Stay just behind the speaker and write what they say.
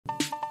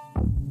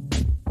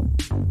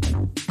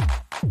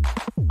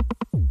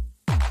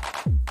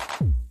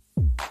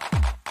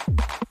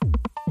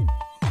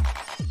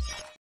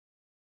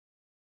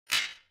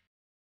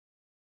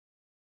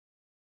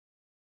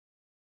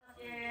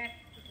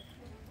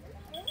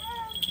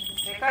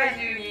界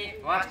中に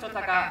ワシと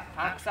タカ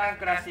たくさん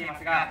暮らしていま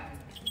すが、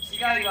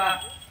違い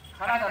は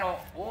体の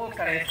大き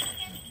さです。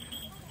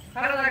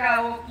体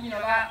が大きいの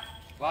が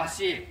ワ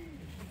シ、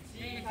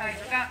小さいの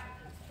が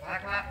タ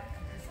カ。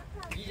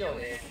以上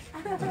です。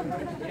皆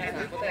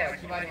さん答えは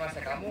決まりまし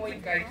たか？もう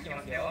一回聞き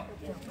ますよ。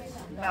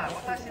さあ、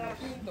私の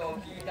ヒントを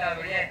聞いた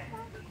上で、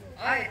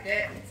あえ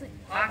て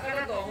タカ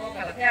だと思う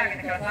方手を挙げ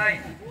てください。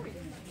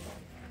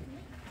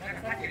なん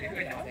かさっきより増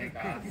えてません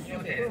か？気の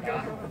せいです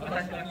か？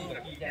私のヒント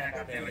が聞いてなか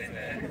ったようです。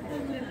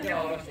で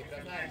は下ろしてくだ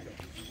さい。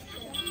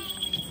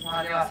さ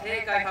あ、では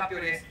正解発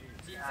表です。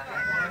実はこ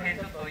の辺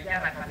ちょっと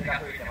嫌な風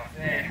が吹いてます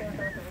ね。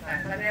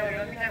風を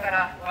読みなが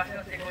らわし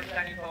の手こち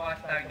らに飛ば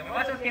したいと思い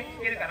ます。わしの手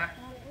聞けるかな？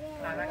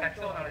さあ、なんか来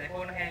そうなので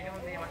この辺読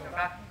んでみましょう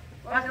か。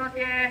わしの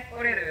手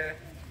取れ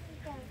る？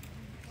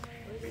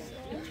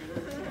今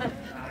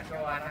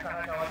日はな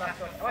かなか私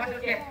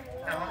の手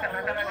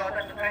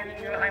タイミ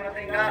ングが合いま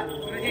せんが、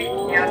無事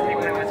やって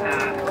くれました。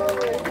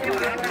では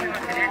改めま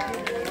してね、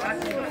ワ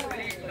シのス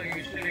リとい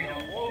う種類の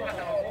大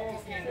型の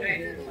猛禽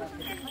類、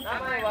名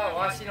前は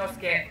ワシのス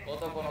ケ、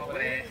男の子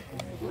です。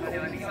で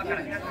は今か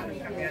ら皆さん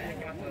に確認してい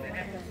きますので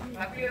ね、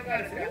迫力あ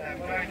る姿を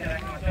ご覧いただ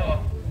きましょ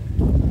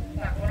う。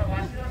さあ、このワ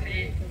シのス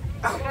リ、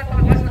ワシ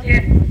のス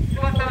ケ、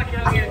翼を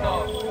広げる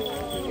と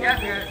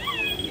約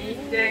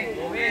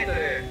 1.5 メート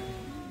ル。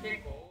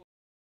結構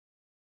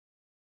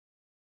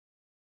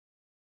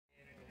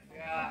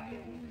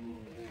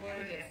こ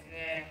れですね、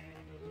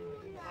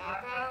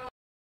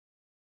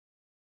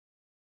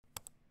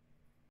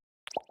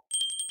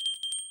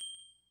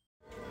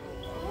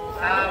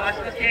さあ、わし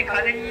の毛、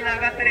風に流さ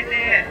れて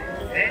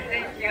全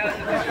然違うと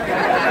ころに来ました。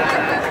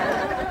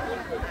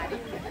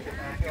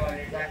今日はね、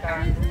若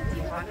干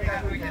風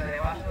が吹いてるので、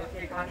わしの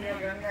毛、風を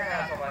読みなが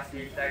ら飛ばし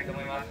ていきたいと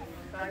思います。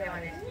さあ、では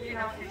ね、仕切り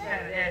直していきた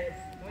いので、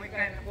もう一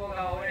回向こう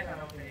側をお姉さん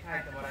の手に書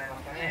いてもらえま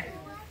すかね。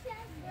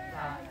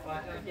さあ、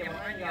わしの毛も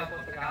何が起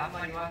こったかあん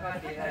まり分か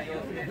っていない様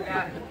子です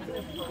が、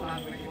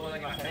半分に戻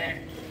りました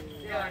ね。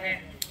では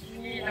ね、仕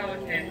切り直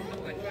して、ちょ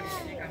っと距離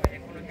短めで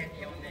この辺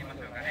に呼んでみま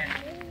しょうかね。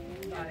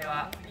さあ、で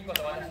は、見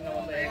事私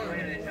の元へ来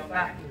れるでしょう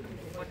か。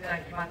こちら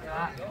に来まして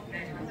は、お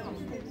願いしましょう。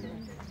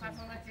さあ、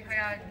そんなちは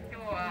や、今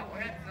日はお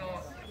やつ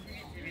を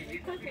ちびちびゆ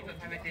っくりと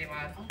食べてい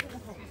ます。い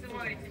つも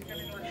よりちっちゃ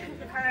めのち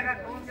はや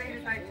が飛んでい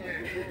る最中、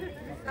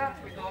スタ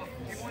ッフと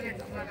紐で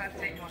つながっ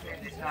ていませ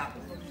んでした。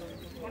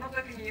この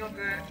時によ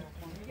く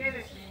逃げ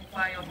る心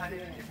配をさ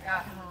れるんです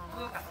が、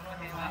どうかその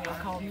辺は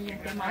顔見え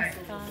てます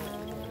か？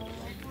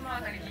尻尾のあ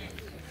たりに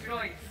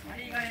黒い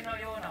針金の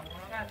ようなも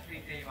のがつ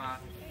いてい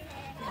ます。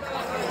そし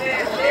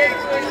て成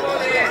功そ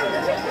うです。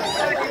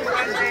さあ、引っ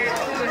張って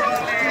そうで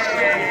す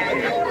ね。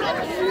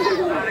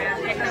さあ、や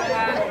っていたの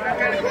は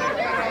明るくの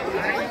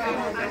アイガ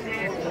モたち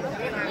です。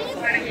お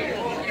二人に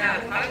大きな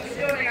拍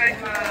手をお願い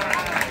します。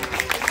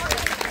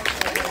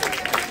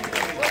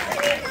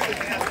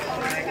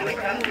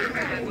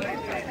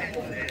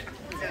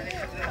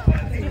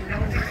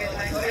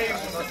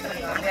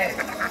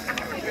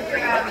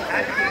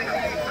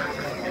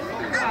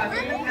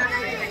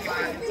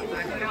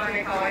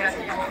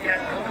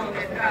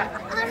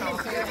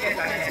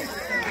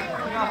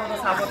今ほ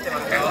どサボってま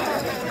すよ。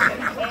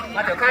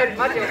待てよ、帰る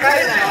なよ。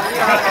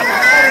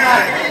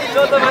ちょ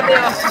っと待てよ。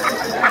帰っ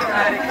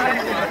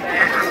てません。